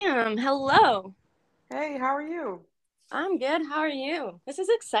Hello. Hey, how are you? I'm good. How are you? This is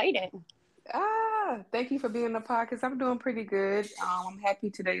exciting. Thank you for being on the podcast. I'm doing pretty good. I'm happy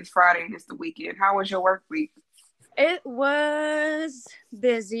today is Friday and it's the weekend. How was your work week? It was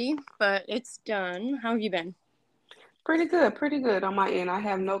busy, but it's done. How have you been? Pretty good on my end. I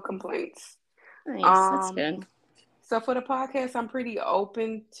have no complaints. Nice. That's Um, good. so for the podcast, I'm pretty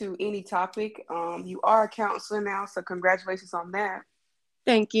open to any topic. You are a counselor now, so congratulations on that.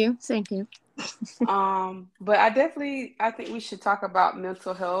 Thank you. Thank you. But I think we should talk about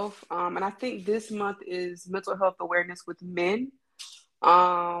mental health. And I think this month is mental health awareness with men.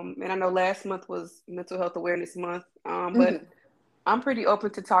 And I know last month was Mental Health Awareness Month, but hmm I'm pretty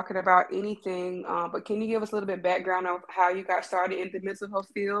open to talking about anything. But can you give us a little bit background of how you got started in the mental health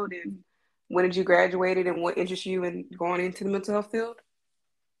field and when did you graduated and what interests you in going into the mental health field?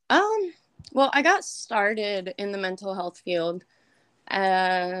 Um, well, I got started in the mental health field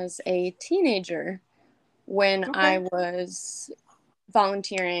as a teenager when I Okay. was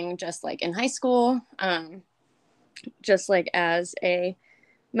volunteering just like in high school, just like as a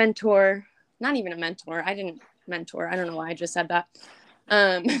mentor, not even a mentor. I didn't mentor. I don't know why I just said that.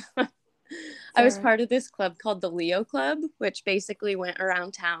 Um, I was Sorry. part of this club called the Leo Club, which basically went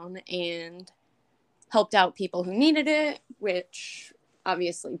around town and helped out people who needed it, which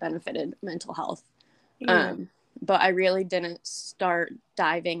obviously benefited mental health. Yeah. Um, but I really didn't start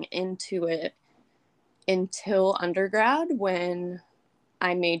diving into it until undergrad when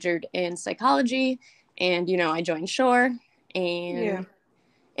I majored in psychology and, I joined Shore Yeah. and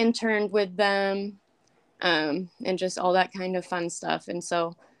interned with them, and just all that kind of fun stuff. And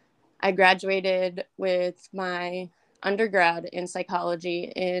so I graduated with my undergrad in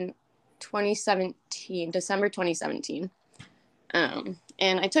psychology in 2017, December 2017.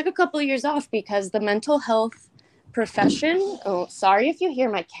 And I took a couple of years off because the mental health profession. Oh, sorry if you hear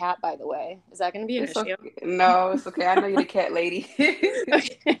my cat, by the way. Is that going to be an It's issue? okay. No, it's okay. I know you're the cat lady.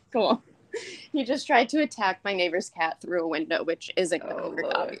 Okay, cool. He just tried to attack my neighbor's cat through a window, which isn't going to Oh work,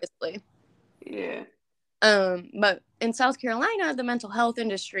 Lord. obviously. Yeah. But in South Carolina, the mental health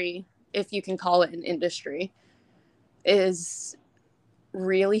industry, if you can call it an industry, is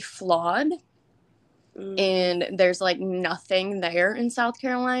really flawed. Hmm. And there's like nothing there in South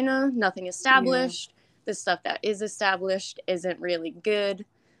Carolina, nothing Yeah. established. The stuff that is established isn't really good.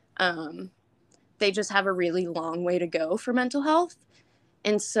 Um, they just have a really long way to go for mental health.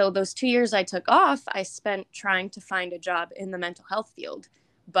 And so those 2 years I took off, I spent trying to find a job in the mental health field,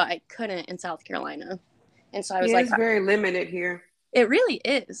 but I couldn't in South Carolina. And so I was Yeah, like, it's very limited here. it really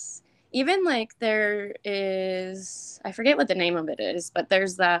is. Even like there is, I forget what the name of it is, but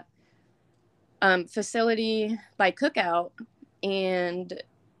there's that facility by Cookout, and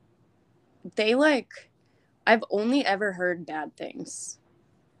they like, I've only ever heard bad things.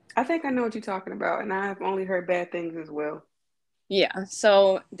 I think I know what you're talking about, and I've only heard bad things as well. Yeah,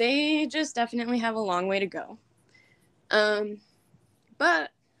 so they just definitely have a long way to go. Um,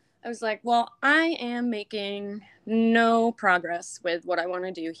 but I was like, well, I am making no progress with what I want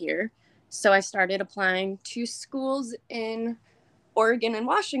to do here. So I started applying to schools in Oregon and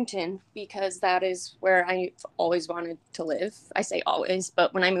Washington because that is where I've always wanted to live. I say always,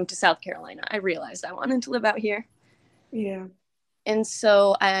 but when I moved to South Carolina, I realized I wanted to live out here. Yeah. And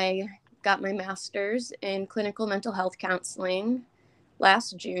so I got my master's in clinical mental health counseling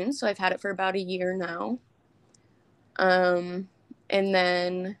last June. So I've had it for about a year now. Um, and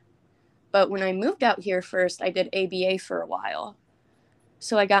then, but when I moved out here first, I did ABA for a while.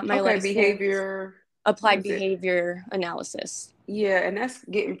 So I got my Okay, license, behavior. What applied is it? behavior analysis. Yeah, and that's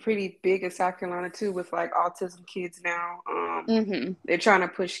getting pretty big in South Carolina too, with like autism kids now. hmm They're trying to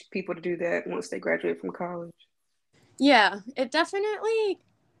push people to do that once they graduate from college. Yeah, it definitely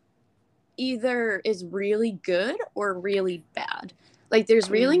either is really good or really bad. Like there's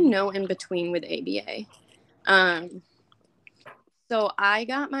really Mm. no in between with ABA. Um, so I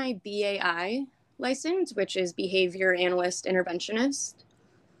got my BAI license, which is behavior analyst interventionist.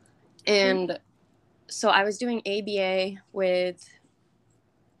 Okay. And so I was doing ABA with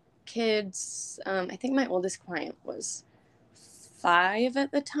kids. I think my oldest client was 5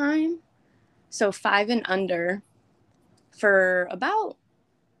 at the time. So 5 and under for about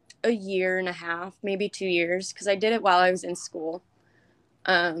a year and a half, maybe 2 years, because I did it while I was in school.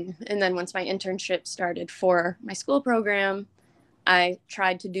 And then once my internship started for my school program, I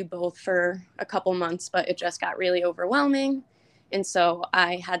tried to do both for a couple months, but it just got really overwhelming. And so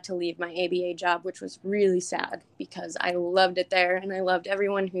I had to leave my ABA job, which was really sad because I loved it there and I loved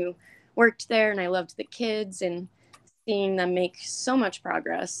everyone who worked there and I loved the kids and seeing them make so much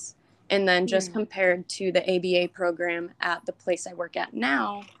progress. And then just Yeah. compared to the ABA program at the place I work at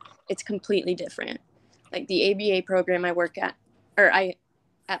now, it's completely different. Like the ABA program I work at, or I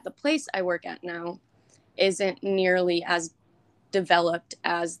at the place I work at now, isn't nearly as developed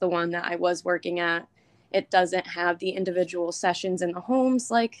as the one that I was working at. It doesn't have the individual sessions in the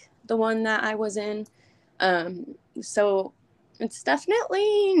homes like the one that I was in. So it's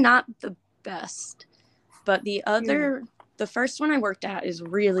definitely not the best. But Yeah, the first one I worked at is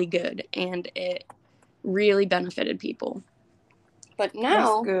really good and it really benefited people. But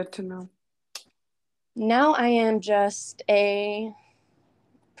that's good to know. now I am just a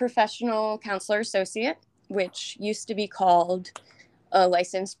professional counselor associate, which used to be called a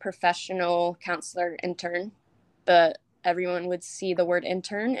licensed professional counselor intern, but everyone would see the word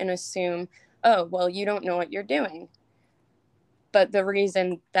intern and assume, oh, well, you don't know what you're doing. But the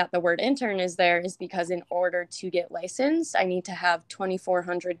reason that the word intern is there is because in order to get licensed, I need to have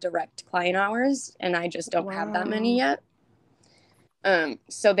 2,400 direct client hours, and I just don't have that many Wow. yet.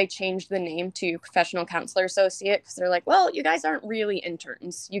 So they changed the name to professional counselor associate because they're like, well, you guys aren't really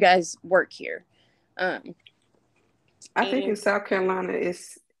interns. You guys work here. Um, I think in and South Carolina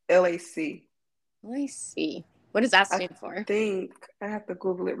it's LAC. let me see. What does that I stand for? think I have to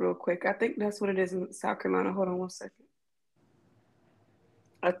Google it real quick. I think that's what it is in South Carolina. Hold on one second.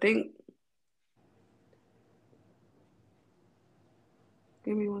 I think,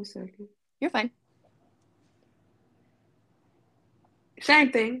 give me one second. You're fine.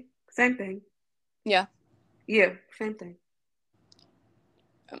 Same thing. Same thing. Yeah. Yeah, same thing.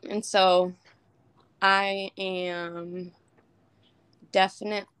 And so I am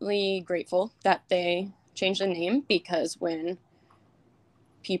definitely grateful that they changed the name because when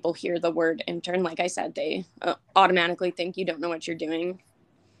people hear the word intern, like I said, they automatically think you don't know what you're doing.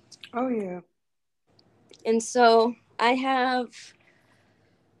 Oh yeah. And so I have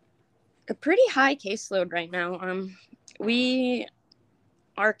a pretty high caseload right now. We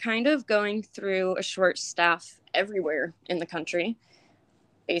are kind of going through a short staff everywhere in the country.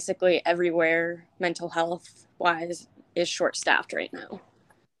 Basically, everywhere mental health wise is short staffed right now.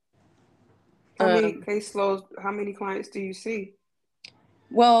 How many Um, caseloads, how many clients do you see?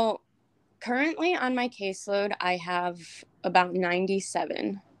 well, currently on my caseload, I have about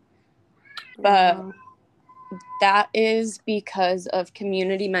 97, but Wow. that is because of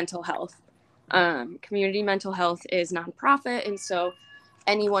community mental health. Community mental health is nonprofit, and so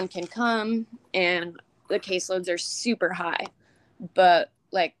anyone can come, and the caseloads are super high. But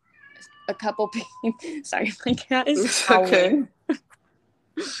like a couple people, sorry, my cat is It's okay. howling.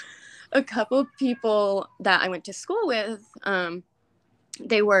 A couple people that I went to school with,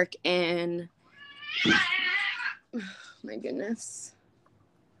 they work in. Oh, my goodness,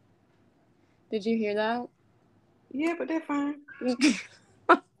 did you hear that? Yeah, but they're fine.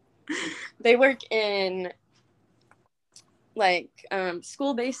 They work in like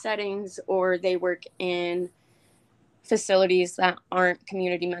school-based settings, or they work in facilities that aren't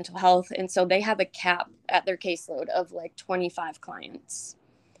community mental health, and so they have a cap at their caseload of like 25 clients.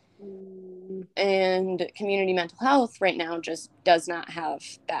 Mm, And community mental health right now just does not have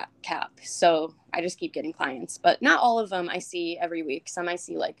that cap, so I just keep getting clients, but not all of them I see every week. Some I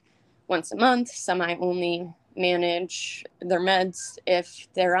see like once a month, some I only manage their meds if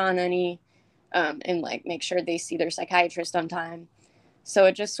they're on any, and like make sure they see their psychiatrist on time. So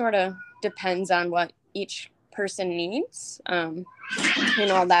it just sort of depends on what each person needs, and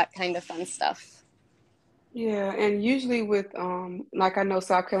all that kind of fun stuff. yeah, and usually with like I know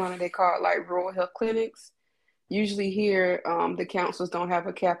South Carolina they call it like rural health clinics. Usually here, the counselors don't have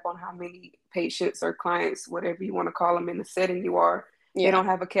a cap on how many patients or clients, whatever you want to call them in the setting you are. They Yeah. don't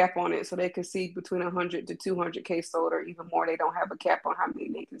have a cap on it, so they can see between 100 to 200 caseload or even more. They don't have a cap on how many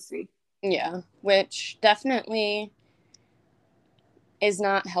they can see. Yeah, which definitely is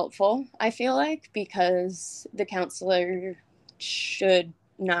not helpful, I feel like, because the counselor should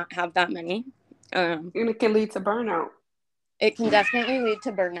not have that many. Um, And it can lead to burnout. it can definitely lead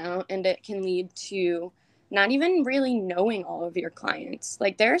to burnout, and it can lead to not even really knowing all of your clients.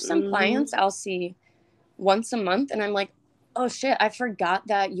 Like, there are some Mm-hmm. clients I'll see once a month, and I'm like, oh shit, I forgot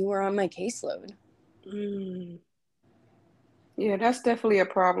that you were on my caseload. Mm. Yeah, that's definitely a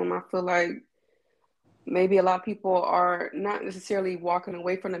problem. I feel like maybe a lot of people are not necessarily walking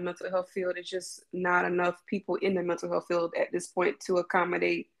away from the mental health field. It's just not enough people in the mental health field at this point to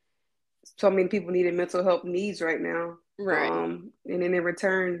accommodate so many people needing mental health needs right now. Right. And then in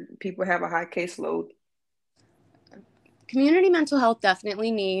return, people have a high caseload. Community mental health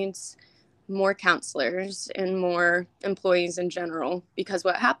definitely needs more counselors and more employees in general, because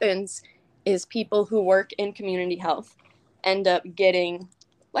what happens is people who work in community health end up getting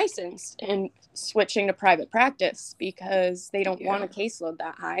licensed, and switching to private practice because they don't want Yeah. a caseload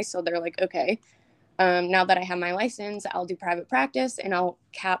that high. So they're like, okay, now that I have my license, I'll do private practice and I'll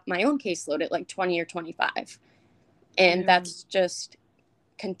cap my own caseload at like 20 or 25. And Yeah. that's just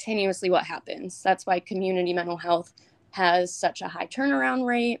continuously what happens. That's why community mental health has such a high turnaround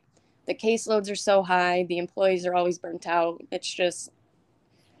rate. The caseloads are so high, the employees are always burnt out. It's just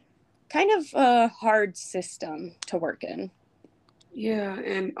kind of a hard system to work in. Yeah.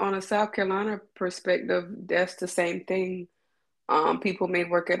 And on a South Carolina perspective, that's the same thing. People may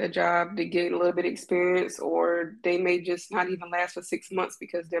work at a job to get a little bit of experience, or they may just not even last for 6 months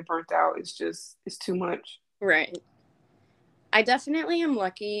because they're burnt out. It's too much. Right. I definitely am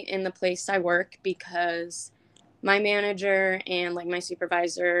lucky in the place I work because my manager and like my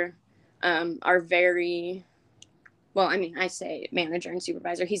supervisor are very well. I mean, I say manager and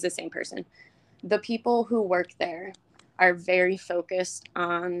supervisor, he's the same person. The people who work there are very focused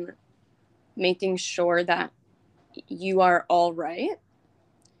on making sure that you are all right.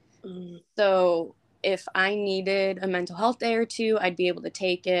 Mm, So if I needed a mental health day or two, I'd be able to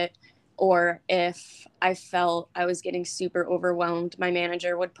take it. Or if I felt I was getting super overwhelmed, my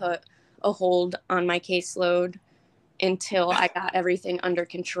manager would put a hold on my caseload until I got everything under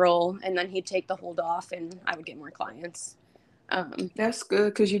control. And then he'd take the hold off and I would get more clients. Um, that's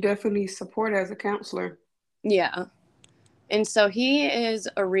good because you definitely need support as a counselor. yeah. And so he is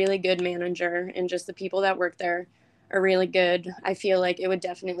a really good manager, and just the people that work there are really good. I feel like it would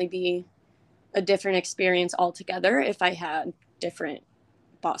definitely be a different experience altogether if I had different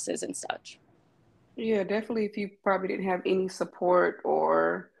bosses and such. Yeah, definitely. If you probably didn't have any support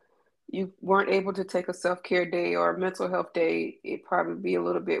or you weren't able to take a self-care day or a mental health day, it'd probably be a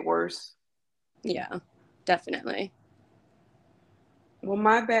little bit worse. Yeah, definitely. Well,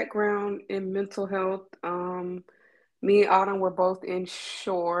 my background in mental health, me and Autumn were both in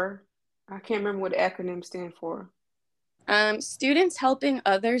SHORE. I can't remember what the acronym stand for. Students helping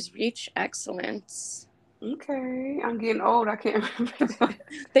others reach excellence. Okay, I'm getting old. I can't remember that.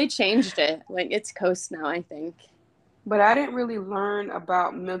 They changed it. Like it's Coast now, I think. But I didn't really learn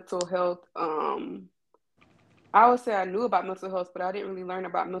about mental health. I would say I knew about mental health, but I didn't really learn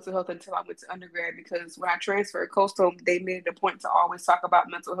about mental health until I went to undergrad because when I transferred Coastal, they made it a point to always talk about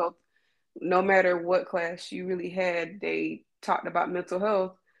mental health. No matter what class you really had, they talked about mental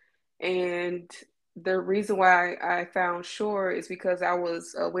health. And the reason why I found SHORE is because I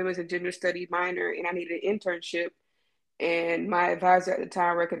was a women's and gender study minor and I needed an internship. And my advisor at the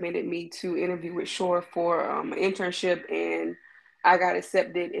time recommended me to interview with SHORE for an internship, and I got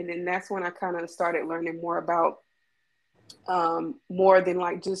accepted. And then that's when I kind of started learning more about more than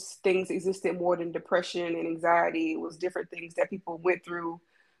like just things existed more than depression and anxiety. It was different things that people went through,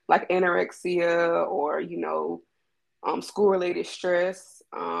 like anorexia or, school related stress.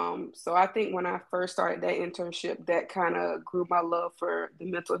 So I think when I first started that internship, that kind of grew my love for the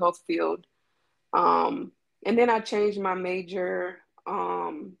mental health field. Um, and then I changed my major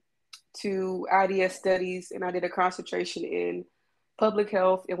to IDS studies, and I did a concentration in public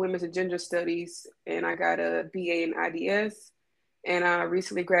health and women's and gender studies, and I got a BA in IDS. And I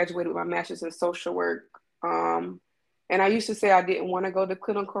recently graduated with my master's in social work. And I used to say I didn't want to go the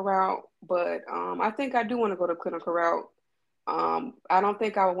clinical route, but I think I do want to go the clinical route. I don't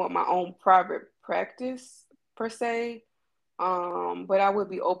think I would want my own private practice per se, but I would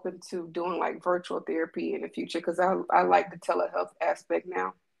be open to doing like virtual therapy in the future because I like the telehealth aspect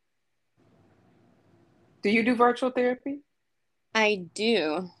now. Do you do virtual therapy? I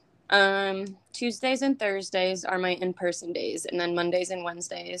do. Tuesdays and Thursdays are my in person days, and then Mondays and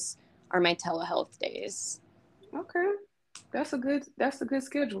Wednesdays are my telehealth days. Okay, that's a good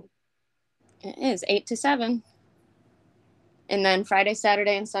schedule. It is 8 to 7. And then Friday,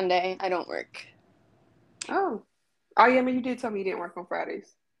 Saturday, and Sunday, I don't work. Oh, oh yeah, I mean you did tell me you didn't work on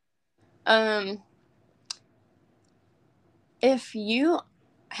Fridays. Um, if you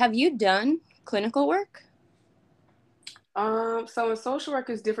have you done clinical work? So in social work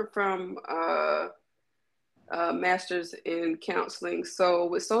is different from master's in counseling. So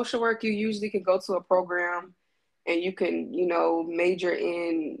with social work, you usually can go to a program and you can, major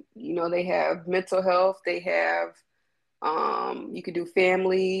in, they have mental health, they have, you can do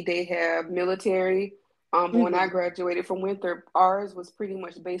family, they have military. But when I Mm-hmm. graduated from Winthrop, ours was pretty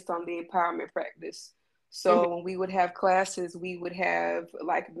much based on the empowerment practice. Mm-hmm. So when we would have classes, we would have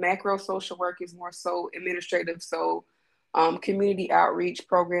like macro social work is more so administrative. So community outreach,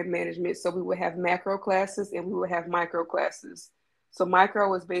 program management. So we would have macro classes and we would have micro classes. So micro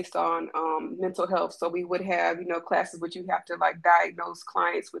was based on mental health. So we would have, classes which you have to like diagnose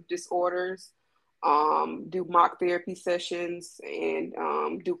clients with disorders, do mock therapy sessions, and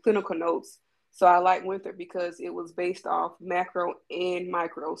do clinical notes. So I like Winthrop because it was based off macro and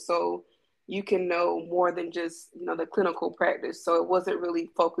micro. So you can know more than just, the clinical practice. So it wasn't really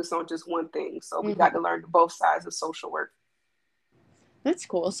focused on just one thing. So we got Hmm. to learn both sides of social work. That's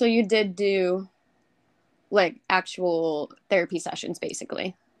cool. So you did do like actual therapy sessions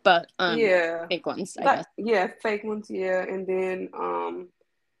basically, but Yeah. fake ones, I Like guess. yeah, fake ones, yeah. And then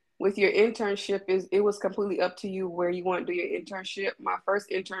with your internship is it was completely up to you where you want to do your internship. My first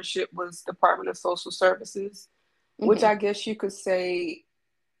internship was Department of Social Services, which Hmm. I guess you could say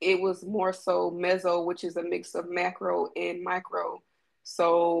it was more so meso, which is a mix of macro and micro.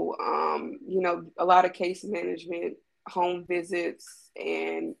 So, a lot of case management, home visits,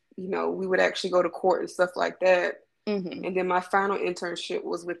 and, we would actually go to court and stuff like that. Hmm. And then my final internship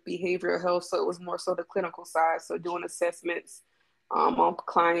was with behavioral health. So it was more so the clinical side. So doing assessments on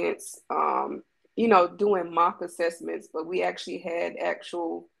clients, doing mock assessments, but I actually had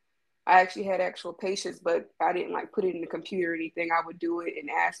actual patients, but I didn't like put it in the computer or anything. I would do it and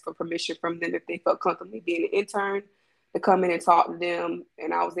ask for permission from them if they felt comfortable being an intern to come in and talk to them.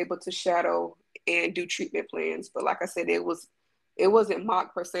 And I was able to shadow and do treatment plans. But like I said, it wasn't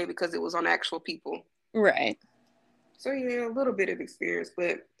mock per se because it was on actual people. Right. So yeah, a little bit of experience,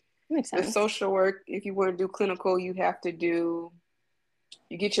 but Makes the sense. social work, if you want to do clinical, you get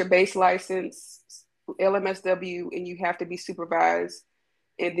your base license, LMSW, and you have to be supervised.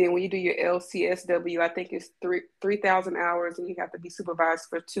 And then when you do your LCSW, I think it's 3,000 hours, and you have to be supervised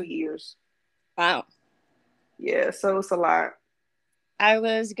for 2 years. Wow. Yeah, so it's a lot. I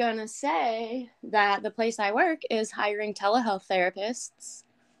was gonna say that the place I work is hiring telehealth therapists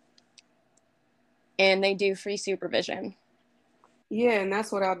and they do free supervision. Yeah, and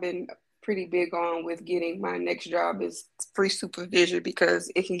that's what I've been pretty big on with getting my next job is free supervision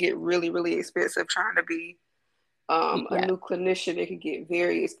because it can get really, really expensive trying to be a Yeah. new clinician. It can get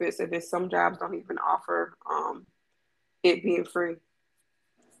very expensive, and some jobs don't even offer it being free.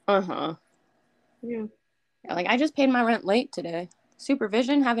 Uh-huh. Yeah. Yeah, like I just paid my rent late today.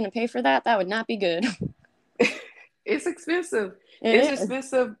 Supervision, having to pay for that, that would not be good. It's expensive. It's It is.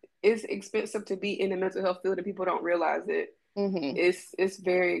 expensive. It's expensive to be in the mental health field, and people don't realize it. Mm-hmm. It's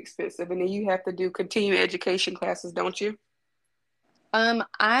very expensive, and then you have to do continuing education classes, don't you?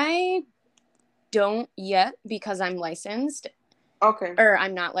 I don't yet because I'm licensed, Okay. or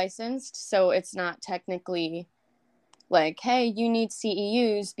I'm not licensed, so it's not technically like, hey, you need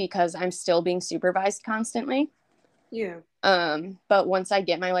CEUs because I'm still being supervised constantly. Yeah. But once I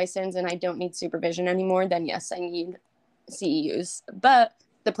get my license and I don't need supervision anymore, then yes, I need CEUs. But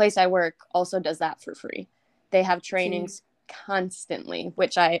the place I work also does that for free. They have See, trainings constantly,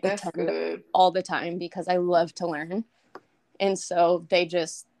 which I that's attend good. all the time because I love to learn. And so they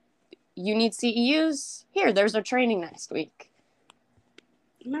just, you need CEUs? Here, there's a training next week.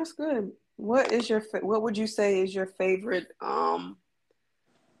 That's good. What would you say is your favorite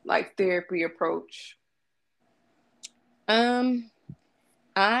like therapy approach? Um,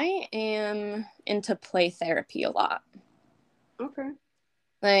 I am into play therapy a lot. Okay.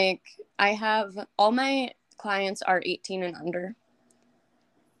 Like, I have all my clients are 18 and under,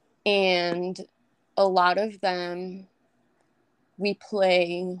 and a lot of them we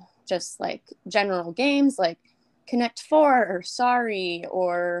play just like general games like Connect Four or Sorry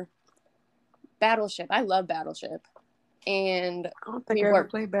or Battleship. I love Battleship. And I don't think we I ever work.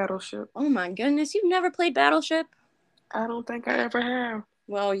 played Battleship. Oh my goodness, you've never played Battleship? I don't think I ever have.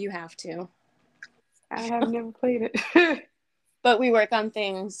 Well, you have to. I have never played it. But we work on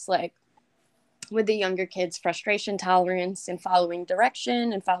things like with the younger kids, frustration tolerance and following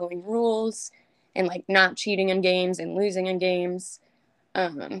direction and following rules and like not cheating in games and losing in games.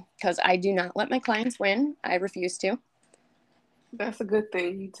 Because I do not let my clients win. I refuse to. That's a good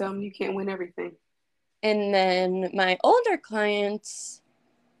thing. You tell me you can't win everything. And then my older clients,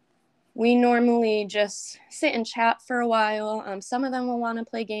 we normally just sit and chat for a while. Some of them will want to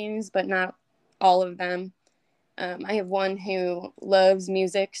play games, but not all of them. I have one who loves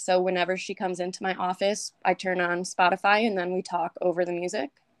music, so whenever she comes into my office, I turn on Spotify and then we talk over the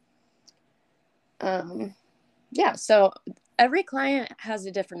music. Um, yeah, so every client has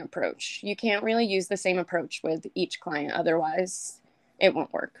a different approach. You can't really use the same approach with each client, otherwise, it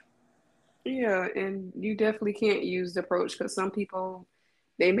won't work. Yeah, and you definitely can't use the approach because some people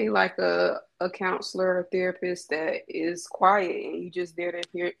they may like a counselor or therapist that is quiet and you just there to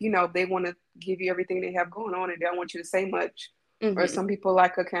hear, they want to give you everything they have going on and they don't want you to say much. Or Mm-hmm. some people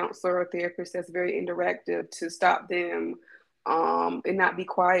like a counselor or therapist that's very interactive to stop them and not be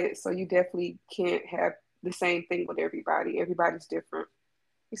quiet. So you definitely can't have the same thing with everybody. Everybody's different.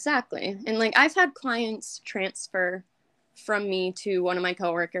 Exactly. And I've had clients transfer from me to one of my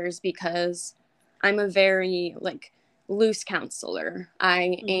coworkers because I'm a very like loose counselor.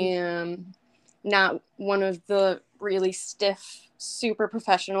 I Mm-hmm. am not one of the really stiff, super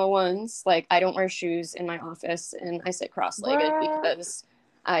professional ones. Like I don't wear shoes in my office and I sit cross-legged What? because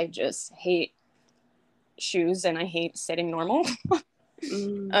I just hate shoes and I hate sitting normal.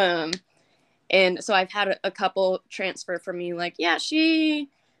 Mm. um and so I've had a couple transfer from me like, yeah, she's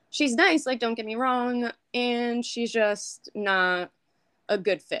nice, like don't get me wrong, and she's just not a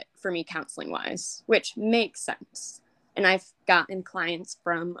good fit for me counseling wise, which makes sense. And I've gotten clients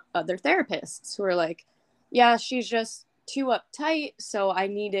from other therapists who are like, yeah, she's just too uptight. So I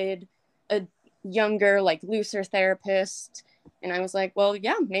needed a younger, like looser therapist. And I was like, well,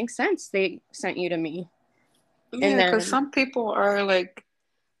 yeah, makes sense. They sent you to me. And Yeah, because then, some people are like,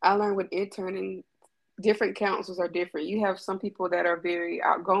 I learned with interning, different counsels are different. You have some people that are very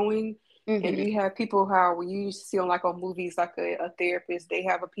outgoing, and mm-hmm, you have people how we used to see on like on movies, like a therapist, they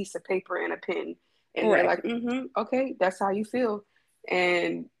have a piece of paper and a pen, and they're right. like, okay, that's how you feel.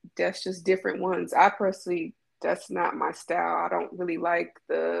 And that's just different ones. I personally, that's not my style. I don't really like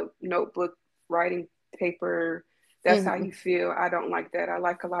the notebook writing paper. That's how Mm-hmm. you feel. I don't like that. I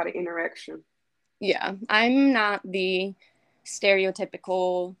like a lot of interaction. Yeah. I'm not the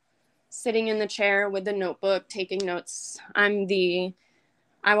stereotypical sitting in the chair with the notebook taking notes.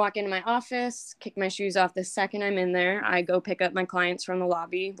 I walk into my office, kick my shoes off the second I'm in there. I go pick up my clients from the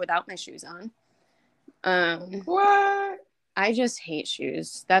lobby without my shoes on. Um, What? I just hate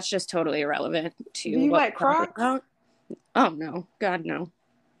shoes. That's just totally irrelevant Do to you what like we're talking Crocs? about. Oh no, God no.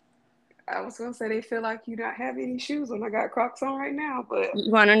 I was gonna say they feel like you not have any shoes on. I got Crocs on right now, but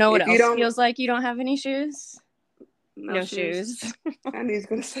You want to know what if you else don't, feels like you don't have any shoes? no No shoes. shoes. I knew he was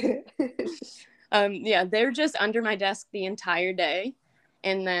gonna say that. Yeah, they're just under my desk the entire day,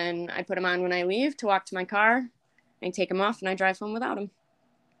 and then I put them on when I leave to walk to my car. I take them off and I drive home without them.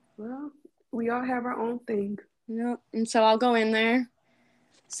 Well, we all have our own thing. Yep. And so I'll go in there,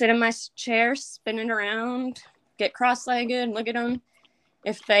 sit in my chair, spin it around, get cross-legged, look at them.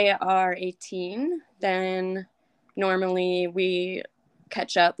 If they are 18, then normally we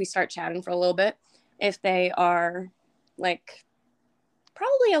catch up, we start chatting for a little bit. If they are like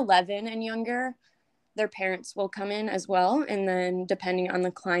probably 11 and younger, their parents will come in as well. And then depending on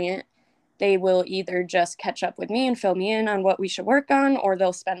the client, they will either just catch up with me and fill me in on what we should work on, or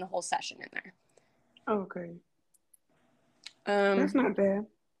they'll spend the whole session in there. Okay, that's Um, not bad.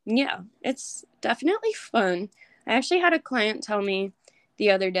 yeah, it's definitely fun. I actually had a client tell me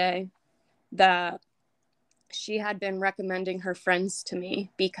the other day that she had been recommending her friends to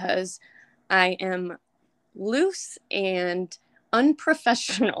me because I am loose and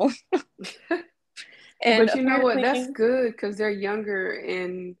unprofessional. And But you know what? That's apparently, good because they're younger,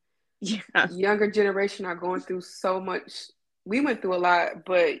 and yeah, younger generation are going through so much. We went through a lot,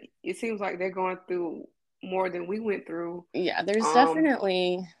 but it seems like they're going through more than we went through. yeah, there's Um,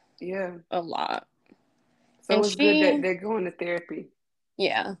 definitely yeah. a lot. So And it's good that they're going to therapy.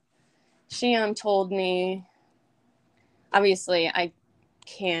 yeah, she told me, obviously, I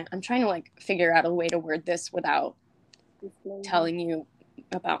can't, I'm trying to like figure out a way to word this without Disclosure. telling you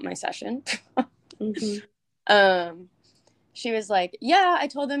about my session. Mm-hmm. um, she was like, yeah, I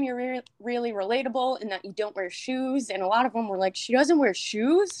told them you're really relatable and that you don't wear shoes. And a lot of them were like, she doesn't wear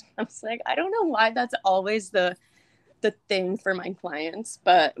shoes. I was like, I don't know why that's always the thing for my clients,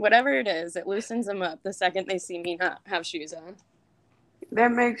 but whatever it is, it loosens them up the second they see me not have shoes on.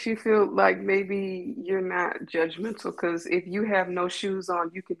 That makes you feel like maybe you're not judgmental because if you have no shoes on,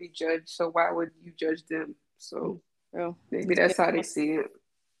 you could be judged. So why would you judge them? So So maybe that's a that's good how they point. see it.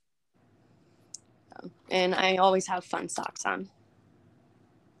 And I always have fun socks on.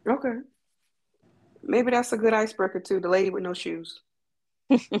 Okay. Maybe that's a good icebreaker too. The lady with no shoes.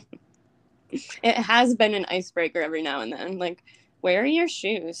 It has been an icebreaker every now and then. Like, where are your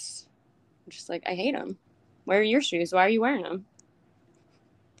shoes? I'm just like, I hate them. Where are your shoes? Why are you wearing them?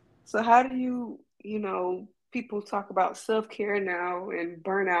 So how do people talk about self-care now and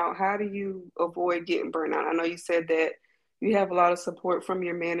burnout. How do you avoid getting burnout? I know you said that you have a lot of support from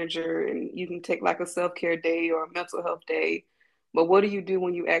your manager and you can take like a self-care day or a mental health day. But what do you do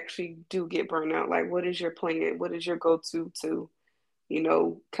when you actually do get burnout? Like what is your plan? What is your go-to to,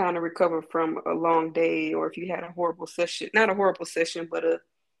 kind of recover from a long day or if you had a horrible session, not a horrible session, but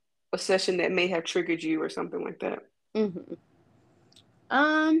a session that may have triggered you or something like that? Mm-hmm.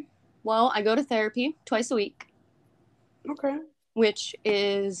 Um, well, I go to therapy twice a week, Okay. which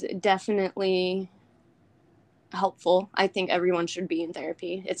is definitely helpful. I think everyone should be in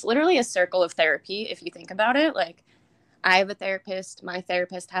therapy. It's literally a circle of therapy if you think about it. Like, I have a therapist, my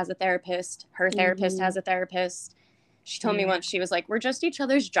therapist has a therapist, her therapist Mm-hmm. has a therapist. She told me Yeah. once, she was like, we're just each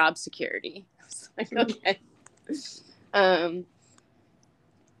other's job security. was like, okay. Um,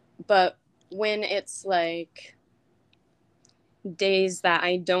 but when it's like days that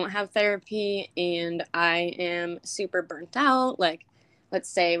I don't have therapy and I am super burnt out, like let's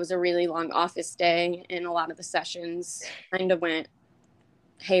say it was a really long office day and a lot of the sessions kind of went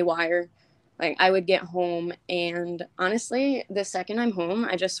haywire. Like I would get home and honestly, the second I'm home,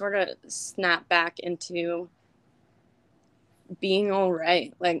 I just sort of snap back into being all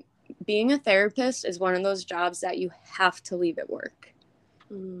right. Like being a therapist is one of those jobs that you have to leave at work.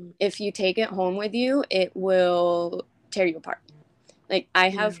 Mm. If you take it home with you, it will tear you apart. Like I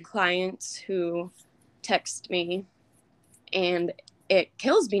Yeah. have clients who text me and it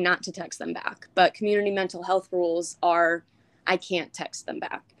kills me not to text them back, but community mental health rules are I can't text them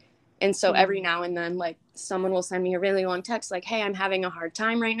back. And so every Mm. now and then, like someone will send me a really long text, like, hey, I'm having a hard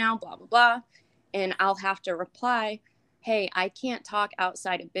time right now, blah, blah, blah. And I'll have to reply, hey, I can't talk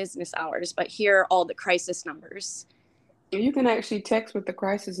outside of business hours, but here are all the crisis numbers. You can actually text with the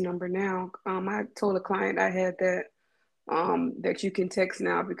crisis number now. I told a client I had that you can text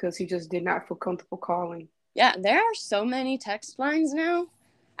now because he just did not feel comfortable calling. Yeah, there are so many text lines now.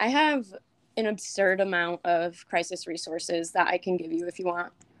 I have an absurd amount of crisis resources that I can give you if you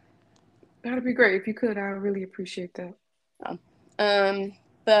want. That'd be great if you could. I really appreciate that. Oh. Um,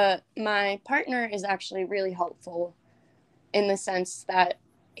 but my partner is actually really helpful in the sense that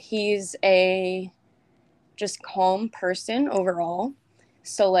he's a just calm person overall.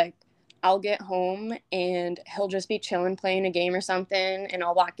 So like I'll get home and he'll just be chilling playing a game or something and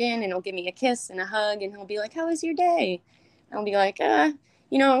I'll walk in and he'll give me a kiss and a hug and he'll be like, how was your day? And I'll be like, it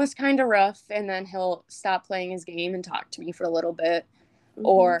was kind of rough. And then he'll stop playing his game and talk to me for a little bit. Hmm.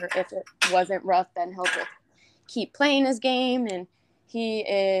 Or if it wasn't rough, then he'll just keep playing his game. And he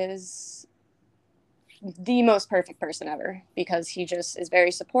is the most perfect person ever because he just is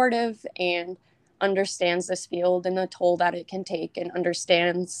very supportive and understands this field and the toll that it can take and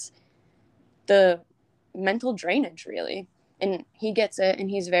understands the mental drainage really, and he gets it and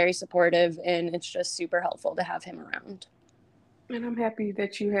he's very supportive and it's just super helpful to have him around. And I'm happy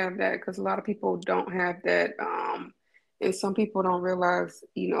that you have that because a lot of people don't have that. And some people don't realize,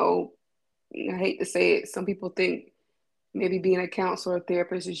 I hate to say it, some people think maybe being a counselor or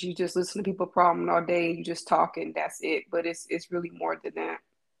therapist is you just listen to people problem all day and you just talk and that's it. But it's really more than that.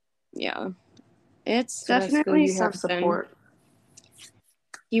 Yeah, it's So that's good definitely you have something. support.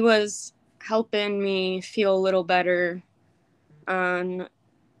 He was helping me feel a little better on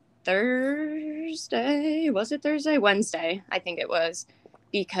Thursday. Was it Thursday? Wednesday, I think it was,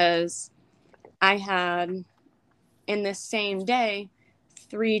 because I had in this same day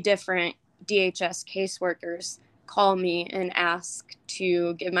 3 different DHS caseworkers call me and ask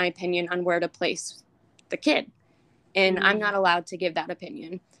to give my opinion on where to place the kid. And I'm Mm. not allowed to give that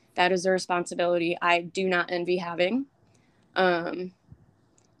opinion. That is a responsibility I do not envy having. Um,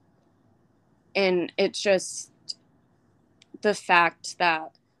 and it's just the fact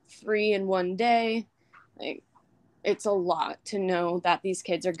that 3 in 1 day, like, it's a lot to know that these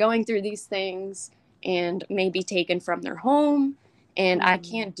kids are going through these things and may be taken from their home. And I Mm.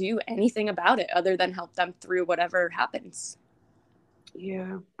 can't do anything about it other than help them through whatever happens.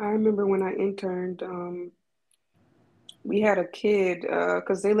 Yeah, I remember when I interned, we had a kid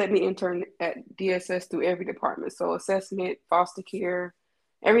because they let me intern at DSS through every department. So assessment, foster care,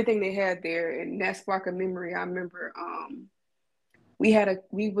 everything they had there. And that spark of memory, I remember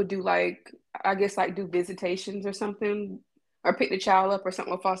we would do like, I guess like do visitations or something, or pick the child up or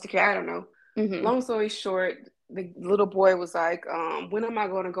something with foster care. I don't know. Mm-hmm. Long story short, the little boy was like, when am I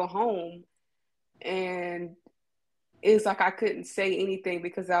going to go home? And it's like I couldn't say anything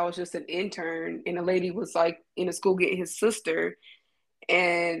because I was just an intern, and the lady was like in the school getting his sister.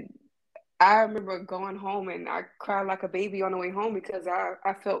 And I remember going home and I cried like a baby on the way home because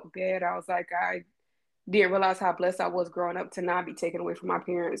I felt bad. I was like, I didn't realize how blessed I was growing up to not be taken away from my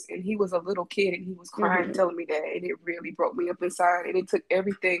parents. And he was a little kid and he was crying, Mm-hmm. telling me that. And it really broke me up inside. And it took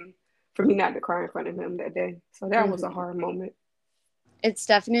everything for me not to cry in front of him that day. So that was a Mm-hmm. hard moment. It's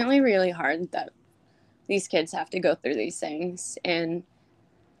definitely really hard that these kids have to go through these things. And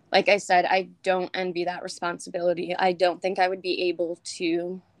like I said, I don't envy that responsibility. I don't think I would be able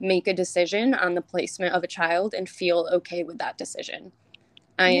to make a decision on the placement of a child and feel okay with that decision.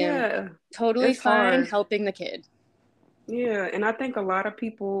 I am Yeah, totally it's fine hard. helping the kid. Yeah, and I think a lot of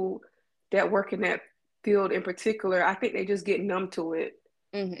people that work in that field in particular, I think they just get numb to it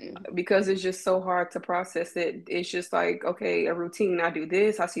Mm-hmm. because it's just so hard to process it. It's just like, okay, a routine. I do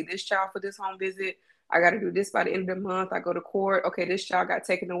this, I see this child for this home visit. I got to do this by the end of the month. I go to court. Okay, this child got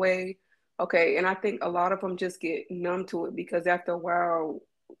taken away. Okay, and I think a lot of them just get numb to it because after a while,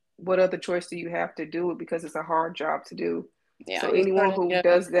 what other choice do you have to do it, because it's a hard job to do. Yeah, So you sort anyone of who need to.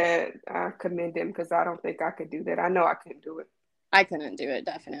 does that, I commend them, because I don't think I could do that. I know I couldn't do it. I couldn't do it,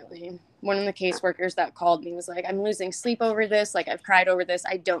 definitely. One of the caseworkers that called me was like, I'm losing sleep over this. Like, I've cried over this.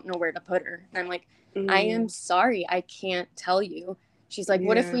 I don't know where to put her. And I'm like, I am Mm, sorry. I can't tell you. She's like,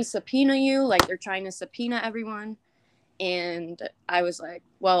 what if yeah, we subpoena you? Like, they're trying to subpoena everyone. And I was like,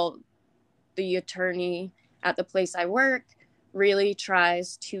 well, the attorney at the place I work really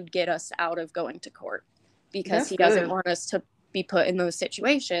tries to get us out of going to court because that's he doesn't good. want us to be put in those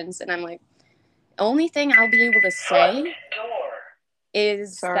situations. And I'm like, only thing I'll be able to say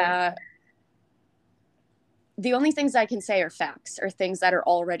is Sorry. that the only things I can say are facts or things that are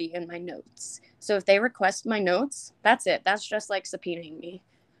already in my notes. So if they request my notes, that's it. That's just like subpoenaing me.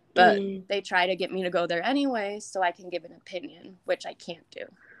 But Mm, they try to get me to go there anyway so I can give an opinion, which I can't do.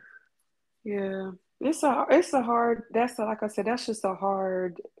 yeah, it's a hard. Like I said, that's just a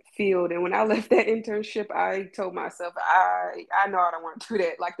hard field. And when I left that internship, I told myself, I know I don't want to do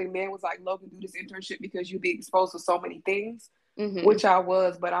that. Like the man was like, Logan, do this internship because you'll be exposed to so many things, Mm-hmm. which I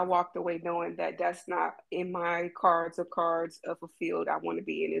was, but I walked away knowing that that's not in my cards of a field I want to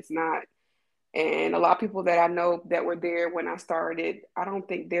be in. It's not. And a lot of people that I know that were there when I started, I don't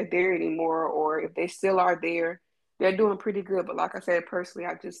think they're there anymore, or if they still are there, they're doing pretty good. But like I said, personally,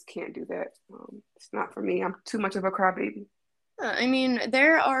 I just can't do that. It's not for me. I'm too much of a crybaby. I mean,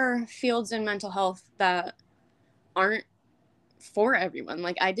 there are fields in mental health that aren't for everyone.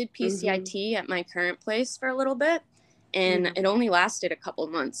 Like I did Hmm. PCIT at my current place for a little bit, and Yeah, it only lasted a couple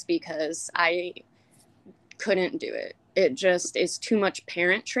months because I couldn't do it. It just is too much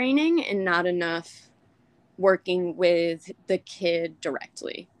parent training and not enough working with the kid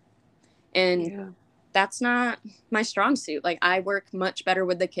directly. And yeah. that's not my strong suit. Like I work much better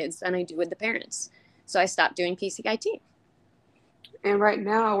with the kids than I do with the parents. So I stopped doing PCIT. And right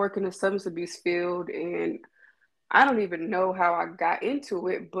now, I work in the substance abuse field, and I don't even know how I got into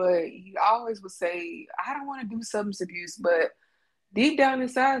it. But you always would say, I don't want to do substance abuse, but deep down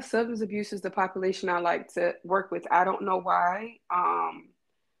inside, substance abuse is the population I like to work with. I don't know why.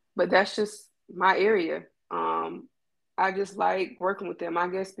 But that's just my area. I just like working with them. I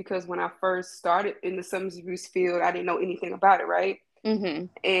guess because when I first started in the substance abuse field, I didn't know anything about it, right? Mm-hmm.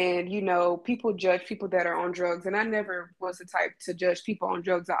 And people judge people that are on drugs, and I never was the type to judge people on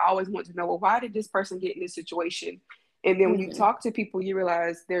drugs. I always want to know, well, why did this person get in this situation? And then when you Mm-hmm. talk to people, you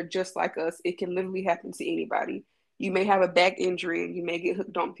realize they're just like us. It can literally happen to anybody. You may have a back injury and you may get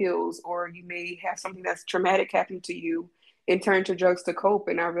hooked on pills, or you may have something that's traumatic happen to you and turn to drugs to cope.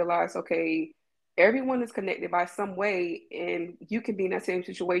 And I realized, okay, everyone is connected by some way, and you can be in that same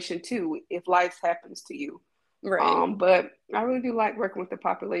situation too if life happens to you. Right. But I really do like working with the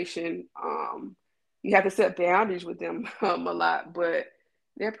population. You have to set boundaries with them a lot, but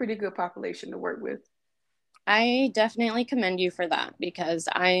they're a pretty good population to work with. I definitely commend you for that because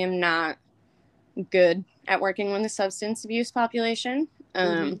I am not good at working with the substance abuse population.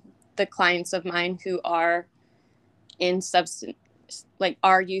 Hmm. The clients of mine who are in substance, like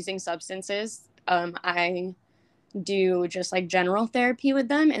are using substances, I do just like general therapy with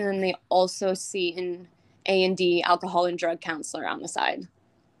them, and then they also see an A&D alcohol and drug counselor on the side.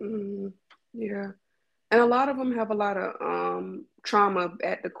 Hmm. Yeah. And a lot of them have a lot of trauma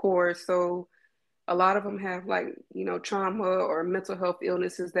at the core. So a lot of them have like, trauma or mental health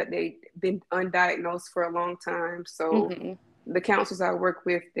illnesses that they've been undiagnosed for a long time. So Mm-hmm. the counselors I work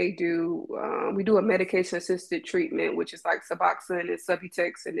with, we do a medication assisted treatment, which is like Suboxone and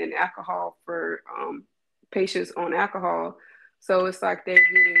Subutex, and then alcohol for patients on alcohol. So it's like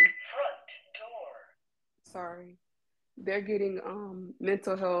sorry, they're getting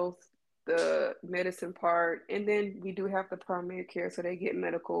mental health, the medicine part, and then we do have the primary care, so they get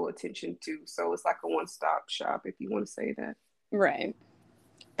medical attention too. So it's like a one stop shop, if you want to say that. Right.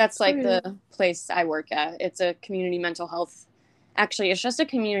 That's So like yeah. the place I work at. It's a community mental health. Actually, it's just a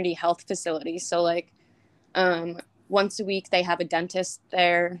community health facility. So like um, once a week they have a dentist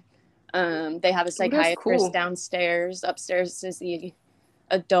there. They have a Oh, that's psychiatrist cool. downstairs. Upstairs is the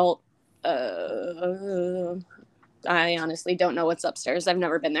adult. Uh, I honestly don't know what's upstairs. I've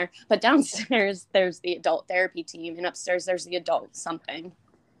never been there. But downstairs there's the adult therapy team, and upstairs there's the adult something.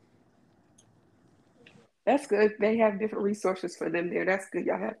 That's good. They have different resources for them there. That's good.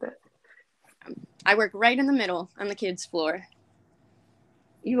 Y'all have that. I work right in the middle on the kids' floor.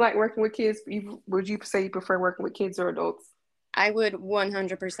 You like working with kids? Would you say you prefer working with kids or adults? I would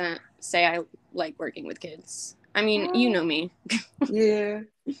 100% say I like working with kids. I mean, you Oh, know me. yeah.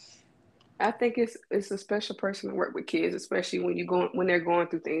 I think it's a special person to work with kids, especially when they're going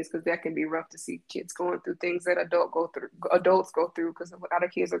through things, because that can be rough to see kids going through things that adults go through, because a lot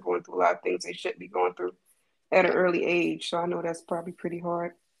of kids are going through a lot of things they shouldn't be going through at an Yeah. early age. So I know that's probably pretty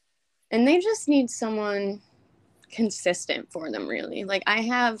hard. And they just need someone consistent for them, really. Like, I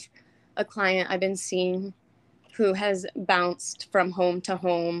have a client I've been seeing who has bounced from home to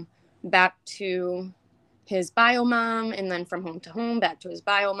home, back to his bio mom, and then from home to home back to his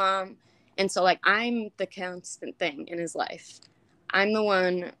bio mom. And so, like, I'm the constant thing in his life. I'm the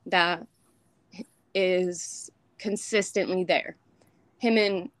one that is consistently there. Him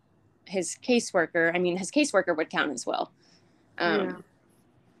and his caseworker, I mean, his caseworker would count as well. Yeah, Um,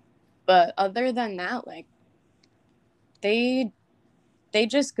 but other than that, like, they they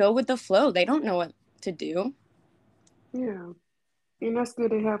just go with the flow. They don't know what to do. yeah. And that's good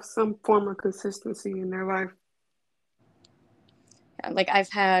to have some form of consistency in their life. Like, I've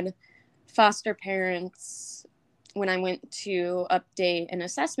had foster parents, when I went to update an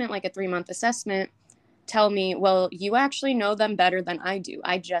assessment, like a 3-month assessment, tell me, well, you actually know them better than I do.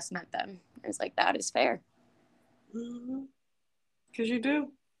 I just met them. It's like, that is fair. Mm-hmm. Because you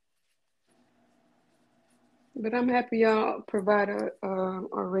do. But I'm happy y'all provide a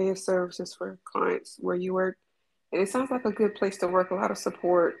array of services for clients where you work. And it sounds like a good place to work, a lot of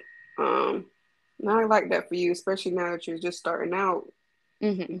support. Um, and I like that for you, especially now that you're just starting out.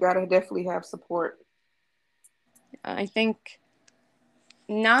 You Hmm. gotta definitely have support. I think,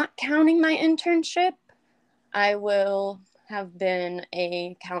 not counting my internship, I will have been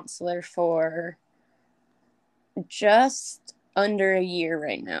a counselor for just under a year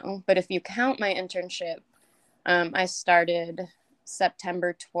right now. But if you count my internship, I started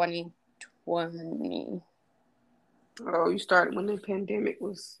September 2020. Oh, you started when the pandemic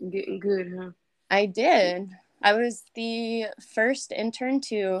was getting good, huh? I did. I was the first intern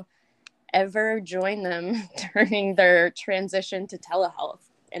to ever join them during their transition to telehealth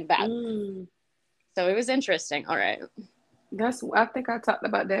and back. Mm. So it was interesting. All right. I think I talked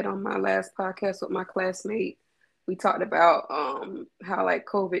about that on my last podcast with my classmate. We talked about how like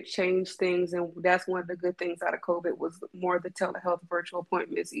COVID changed things, and that's one of the good things out of COVID was more of the telehealth virtual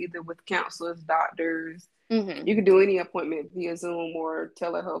appointments, either with counselors, doctors. Hmm. You could do any appointment via Zoom or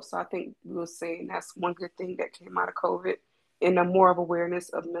telehealth. So I think we were saying that's one good thing that came out of COVID, and a more of awareness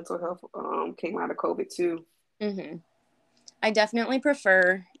of mental health came out of COVID too. Hmm. I definitely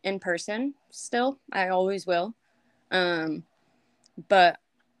prefer in person still. I always will. Um, but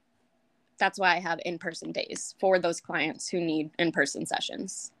that's why I have in person days for those clients who need in person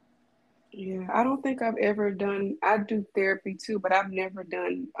sessions. Yeah, I don't think I've ever done. I do therapy too, but I've never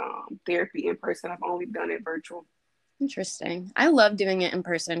done therapy in person. I've only done it virtual. Interesting. I love doing it in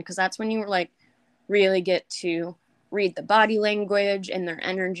person because that's when you like really get to read the body language and their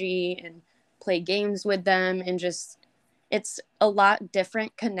energy and play games with them, and just, it's a lot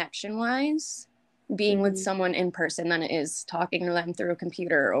different connection wise being with Hmm. someone in person than it is talking to them through a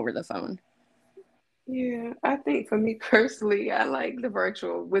computer or over the phone. Yeah, I think for me personally, I like the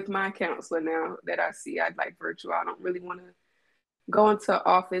virtual with my counselor now that I see. I'd like virtual. I don't really want to go into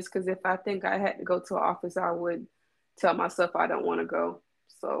office because if I think I had to go to an office, I would tell myself I don't want to go.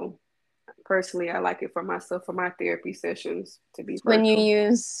 So personally, I like it for myself for my therapy sessions to be When you virtual.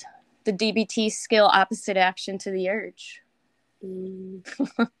 use the DBT skill, opposite action to the urge. Mm,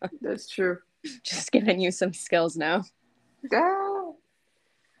 that's true. Just giving you some skills now. Ah.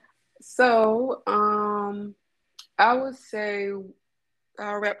 So, I would say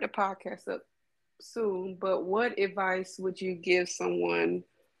I'll wrap the podcast up soon, but what advice would you give someone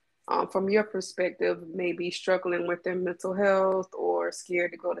from your perspective, maybe struggling with their mental health or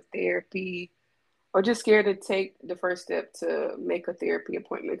scared to go to therapy or just scared to take the first step to make a therapy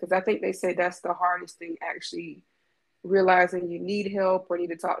appointment? Because I think they say that's the hardest thing, actually realizing you need help or need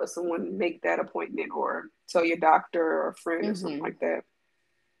to talk to someone, make that appointment or tell your doctor or a friend or something Hmm. like that.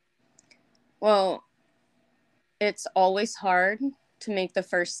 Well, it's always hard to make the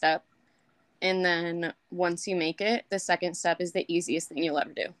first step. And then once you make it, the second step is the easiest thing you'll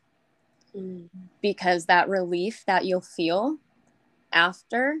ever do, Mm, because that relief that you'll feel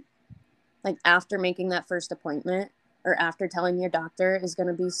after, like after making that first appointment or after telling your doctor, is going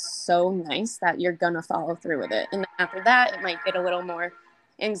to be so nice that you're going to follow through with it. And after that, it might get a little more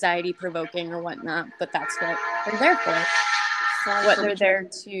anxiety provoking or whatnot, but that's what they're there for, sorry what for the they're there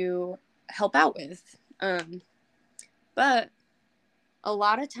trouble. to help out with. But a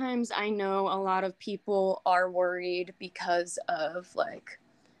lot of times I know a lot of people are worried because of like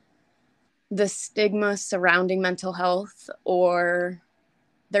the stigma surrounding mental health or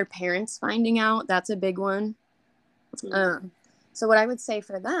their parents finding out. That's a big one. Mm, Uh, So what I would say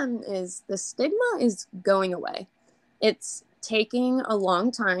for them is the stigma is going away. It's taking a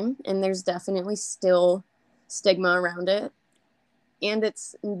long time, and there's definitely still stigma around it, and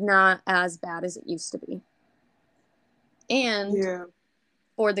it's not as bad as it used to be. And Yeah.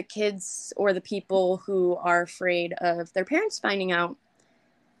 for the kids or the people who are afraid of their parents finding out,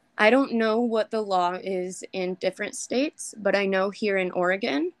 I don't know what the law is in different states, but I know here in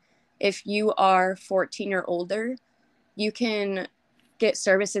Oregon, if you are 14 or older, you can get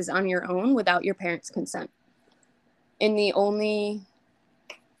services on your own without your parents' consent. And the only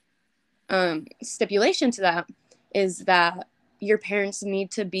stipulation to that is that your parents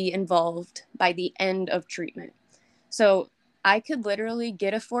need to be involved by the end of treatment. So I could literally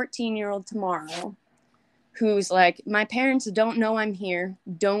get a 14-year-old tomorrow who's like, my parents don't know I'm here.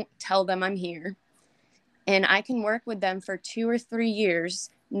 Don't tell them I'm here. And I can work with them for 2 or 3 years,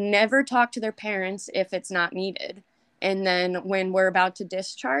 never talk to their parents if it's not needed. And then when we're about to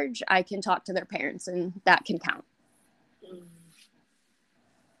discharge, I can talk to their parents, and that can count. Mm.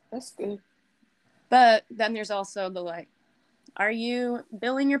 That's good. But then there's also the like, are you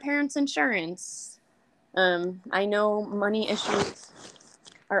billing your parents' insurance? I know money issues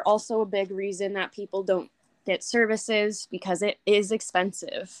are also a big reason that people don't get services because it is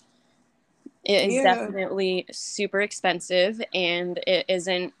expensive. It is Yeah. definitely super expensive, and it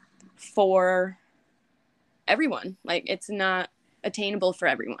isn't for everyone. Like, it's not attainable for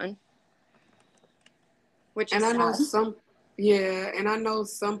everyone, which And is I know sad. some, yeah, and I know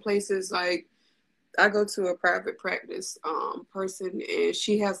some places like I go to a private practice person, and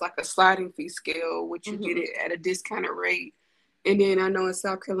she has like a sliding fee scale, which you get Mm-hmm. it at a discounted rate. And then I know in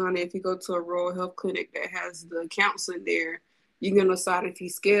South Carolina, if you go to a rural health clinic that has the counseling there, you get on a sliding fee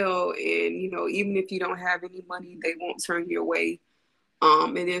scale, and even if you don't have any money, they won't turn you away.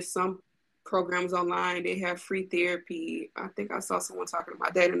 And then some programs online, they have free therapy. I think I saw someone talking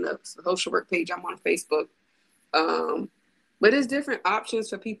about that in the social work page I'm on Facebook. Um, but it's different options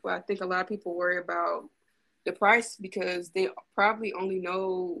for people. I think a lot of people worry about the price because they probably only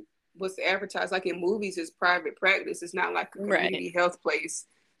know what's advertised. Like in movies, it's private practice. It's not like a Right. community health place.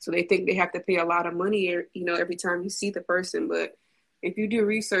 So they think they have to pay a lot of money, every time you see the person. But if you do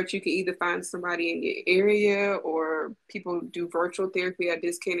research, you can either find somebody in your area, or people do virtual therapy at a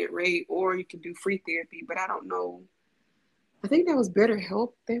discounted rate, or you can do free therapy. But I don't know. I think that was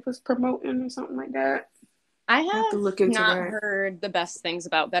BetterHelp they was promoting or something like that. I I have to have look into not that. heard the best things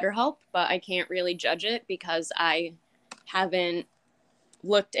about BetterHelp, but I can't really judge it because I haven't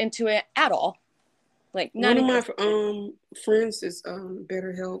looked into it at all. Like, One not of my even. friends is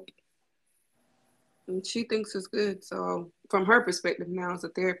BetterHelp, and she thinks it's good. So from her perspective now as a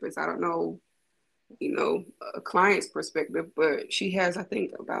therapist, I don't know, a client's perspective, but she has I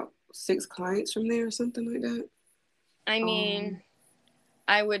think about 6 clients from there or something like that. I Um, mean,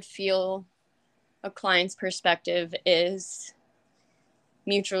 I would feel a client's perspective is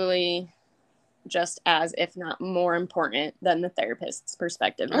mutually just as, if not more important than the therapist's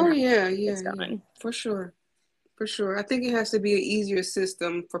perspective and oh how yeah, it's yeah, yeah, going. for sure, for sure. I think it has to be an easier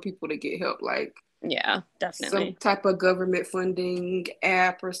system for people to get help, like Yeah, some definitely. type of government funding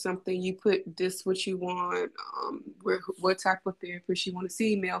app or something. You put this what you want, what type of therapist you want to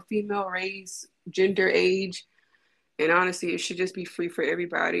see, male, female, race, gender, age, and honestly, it should just be free for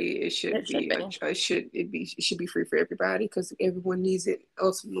everybody. It It shouldn't should be be. it should be free for everybody because everyone needs it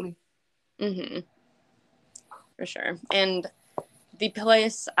ultimately. Mm-hmm, for sure. And the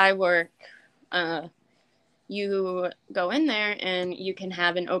place I work, uh, you go in there and you can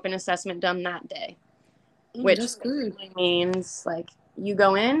have an open assessment done that day, Mm, which that's good. basically means like you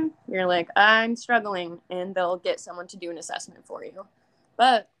go in, you're like, I'm struggling, and they'll get someone to do an assessment for you.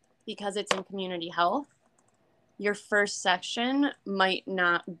 But because it's in community health, your first section might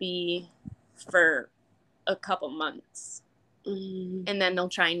not be for a couple months. Mm, And then they'll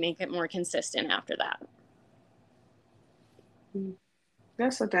try and make it more consistent after that. mm.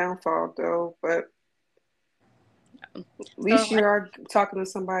 That's a downfall though, but at least So, you are talking to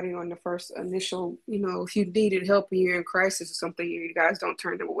somebody on the first initial, if you needed help and you're in crisis or something, you guys don't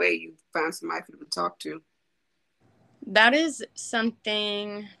turn them away. You find somebody for them to talk to. that is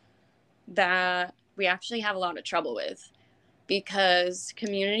something that we actually have a lot of trouble with because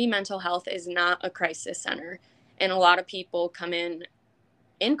community mental health is not a crisis center. And a lot of people come in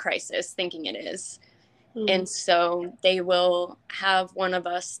crisis thinking it is. Mm, And so they will have one of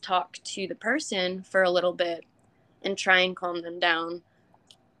us talk to the person for a little bit and try and calm them down.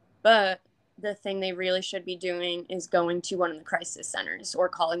 But the thing they really should be doing is going to one of the crisis centers or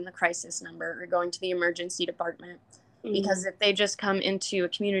calling the crisis number or going to the emergency department. Because mm, if they just come into a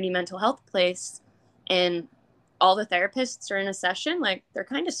community mental health place and all the therapists are in a session, like they're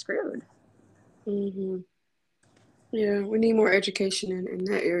kind of screwed. Hmm. Yeah, we need more education in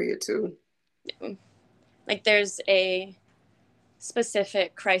that area too. Like there's a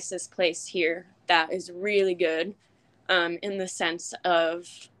specific crisis place here that is really good, in the sense of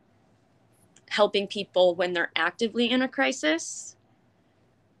helping people when they're actively in a crisis,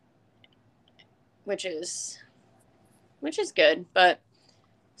 which is good. But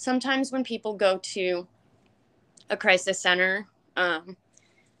sometimes when people go to a crisis center,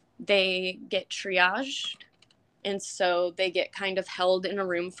 they get triaged, and so they get kind of held in a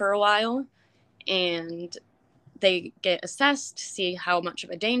room for a while, and they get assessed, see how much of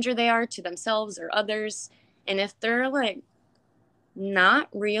a danger they are to themselves or others. And if they're like not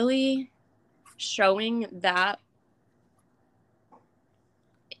really showing that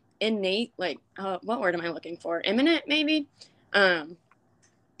innate, like, what word am I looking for? Imminent, maybe, um,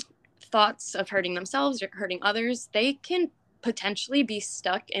 thoughts of hurting themselves or hurting others, they can potentially be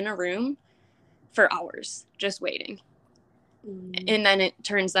stuck in a room for hours just waiting. Mm. And then it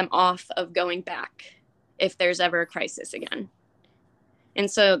turns them off of going back if there's ever a crisis again. And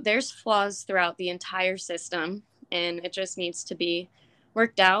so there's flaws throughout the entire system, and it just needs to be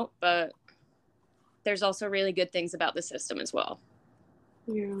worked out. But there's also really good things about the system as well.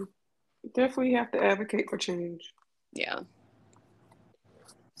 Yeah, definitely have to advocate for change. Yeah.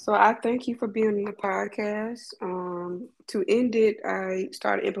 So I thank you for being on the podcast. To end it, I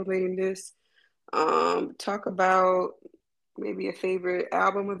started implementing this. Talk about maybe a favorite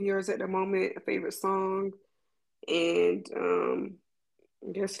album of yours at the moment, a favorite song, and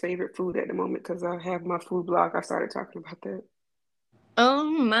I guess favorite food at the moment because I have my food blog. I started talking about that. Oh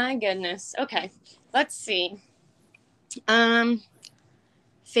my goodness. Okay. Let's see. Um,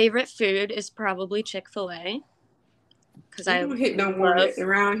 Favorite food is probably Chick-fil-A because It I don't hit no more love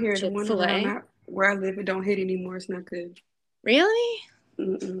around here. The one around Chick-fil-A. where I live, it don't hit anymore. It's not good. Really?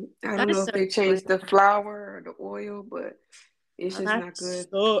 Mm-mm. I That don't is know so if they changed the disappointing. flour or the oil, but it's Oh, just that not good.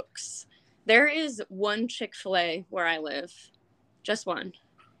 sucks. There is one Chick-fil-A where I live, just one.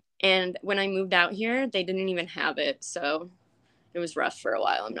 And when I moved out here, they didn't even have it, so it was rough for a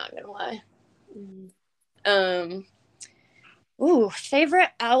while, I'm not gonna lie. Mm. Um, Favorite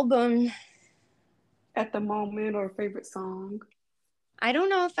album. At the moment, or favorite song. I don't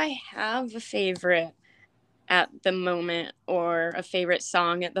know if I have a favorite at the moment or a favorite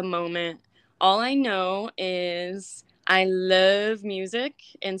song at the moment. All I know is I love music,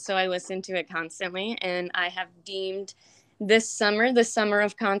 and so I listen to it constantly. And I have deemed this summer the summer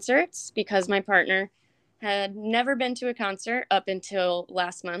of concerts because my partner had never been to a concert up until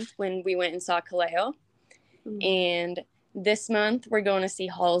last month when we went and saw Kaleo. Mm. And this month we're going to see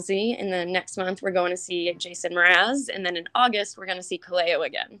Halsey, and then next month we're going to see Jason Mraz, and then in August we're going to see Kaleo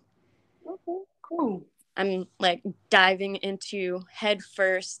again. Okay, cool. I'm like diving into head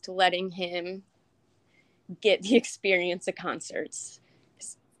first, letting him get the experience of concerts.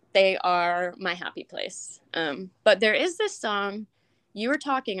 They are my happy place. But there is this song you were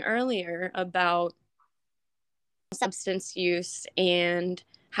talking earlier about substance use and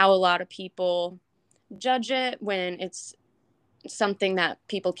how a lot of people judge it when it's something that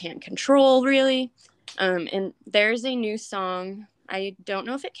people can't control, really. And there's a new song. I don't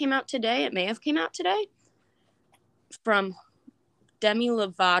know if it came out today. It may have came out today from Demi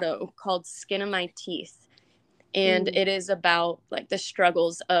Lovato called Skin of My Teeth. And Mm. it is about like the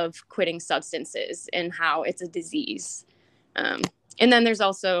struggles of quitting substances and how it's a disease. Um, and then there's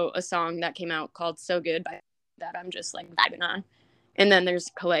also a song that came out called So Good by that I'm just like vibing on. And then there's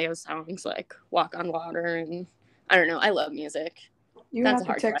Kaleo songs like Walk on Water, and I don't know. I love music. You That's a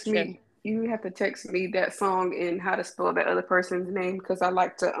have to hard text question. me. You have to text me that song and how to spell that other person's name because I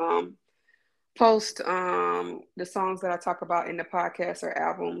like to post the songs that I talk about in the podcast or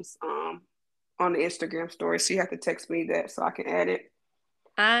albums on the Instagram story. So you have to text me that so I can add it.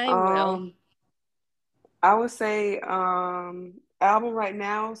 I will. Um, I would say album right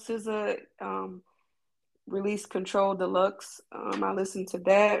now, SZA released Control Deluxe. I listened to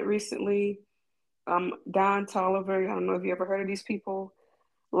that recently. Don Tolliver, I don't know if you ever heard of these people.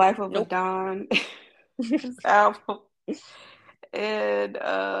 Life of a Nope. Don, his album. And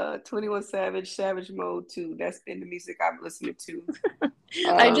 21 Savage, Savage Mode 2. That's been the music I've listened to.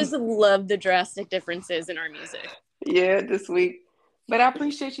 I just Um, love the drastic differences in our music. yeah, this week. But I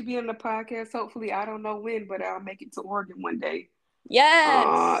appreciate you being on the podcast. Hopefully, I don't know when, but I'll make it to Oregon one day. Yes,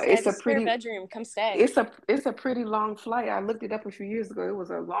 I have It's a a spare pretty bedroom. Come stay. it's a pretty long flight. I looked it up a few years ago. It was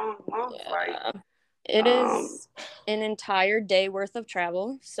a long flight. Yeah. It Um, is an entire day worth of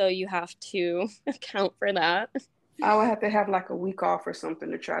travel, so you have to account for that. I would have to have like a week off or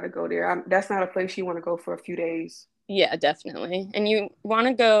something to try to go there. That's not a place you want to go for a few days. Yeah, definitely. And you want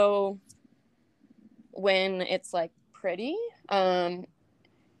to go when it's like pretty, not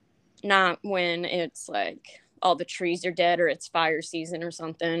when it's like all the trees are dead or it's fire season or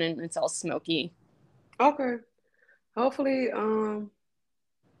something and it's all smoky. Okay. Hopefully, I'm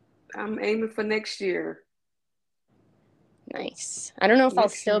aiming for next year. Nice. I don't know if I'll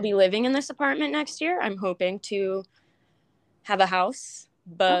Next still year. be living in this apartment next year. I'm hoping to have a house,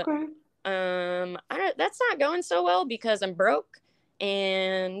 but Okay. that's not going so well because I'm broke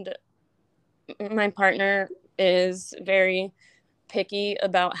and my partner is very picky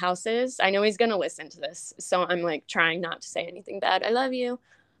about houses. I know he's going to listen to this, so I'm like trying not to say anything bad. I love you.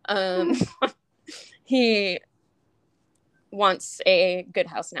 Um he wants a good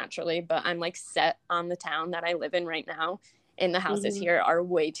house naturally, but I'm like set on the town that I live in right now, and the houses Hmm. here are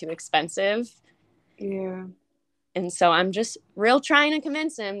way too expensive. Yeah. And so I'm just real trying to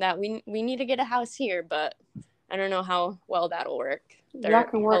convince him that we need to get a house here, but I don't know how well that'll work. Y'all They're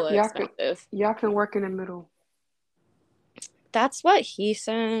can work. hella expensive. Y'all can work in the middle. That's what he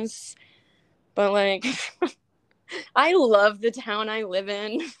says. But like I love the town I live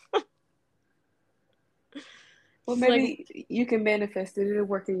in. Well, It's like maybe you can manifest it. It'll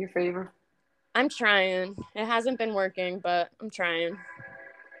work in your favor. I'm trying. It hasn't been working, but I'm trying.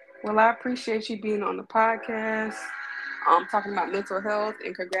 Well, I appreciate you being on the podcast. Talking about mental health,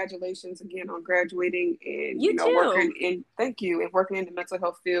 and congratulations again on graduating and You working too. in. Thank you, and working in the mental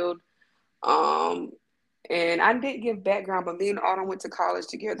health field. Um, and I didn't give background, but me and Autumn went to college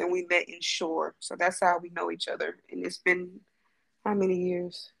together, and we met in Shore, so that's how we know each other. And it's been how many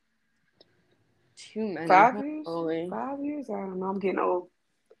years? Too many. 5 years? Holy. 5 years? I don't know. I'm getting old,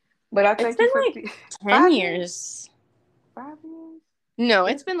 but I It's thank you been for like 10 5 years. years. 5 years? No,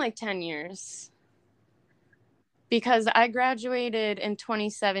 Yes. it's been like 10 years. Because I graduated in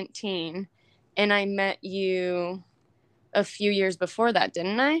 2017 and I met you a few years before that,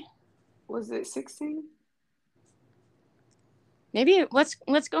 didn't I? Was it 16? Maybe let's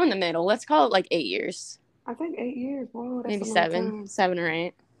go in the middle. Let's call it like 8 years. I think 8 years. Whoa, that's Maybe a long seven, time. 7 or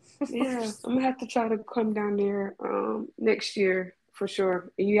 8. Yeah, I'm gonna have to try to come down there next year for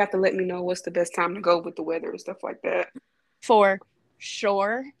sure. And you have to let me know what's the best time to go with the weather and stuff like that. For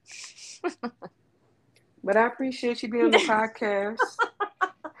sure. But I appreciate you being on the podcast.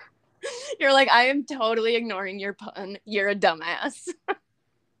 You're like, I am totally ignoring your pun. You're a dumbass.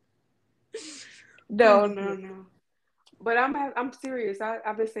 No, no, no. But I'm serious.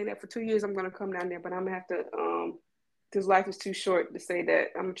 I've been saying that for 2 years. I'm gonna come down there, but I'm gonna have to because life is too short to say that.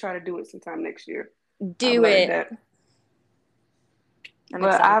 I'm gonna try to do it sometime next year. I've Do learned it. that. I'm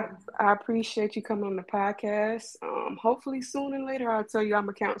But excited. I appreciate you coming on the podcast. Hopefully soon and later I'll tell you I'm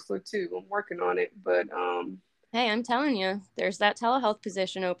a counselor too. I'm working on it, but Hey, I'm telling you, there's that telehealth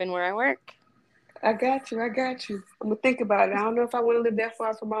position open where I work. I got you. I got you. I'm gonna think about it. I don't know if I want to live that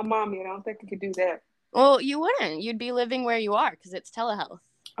far from my mom yet. I don't think I could do that. Well, you wouldn't. You'd be living where you are because it's telehealth.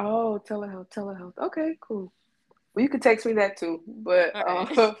 Oh, telehealth, telehealth. Okay, cool. Well, you could text me that too. But All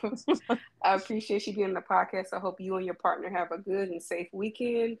right. I appreciate you being on the podcast. I hope you and your partner have a good and safe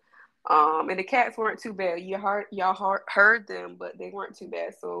weekend. And the cats weren't too bad. Heard them, but they weren't too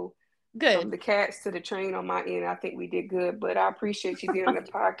bad. So from Good. the cats to the train on my end, I think we did good. But I appreciate you being on the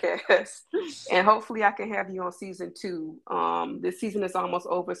podcast. And hopefully I can have you on season two. This season is almost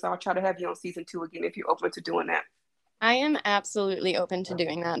over, so I'll try to have you on season two again if you're open to doing that. I am absolutely open to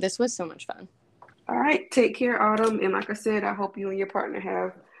doing that. This was so much fun. All right, take care, Autumn. And like I said, I hope you and your partner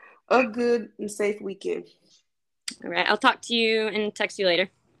have a good and safe weekend. All right. I'll talk to you and text you later.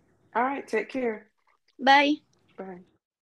 All right, take care. Bye. Bye.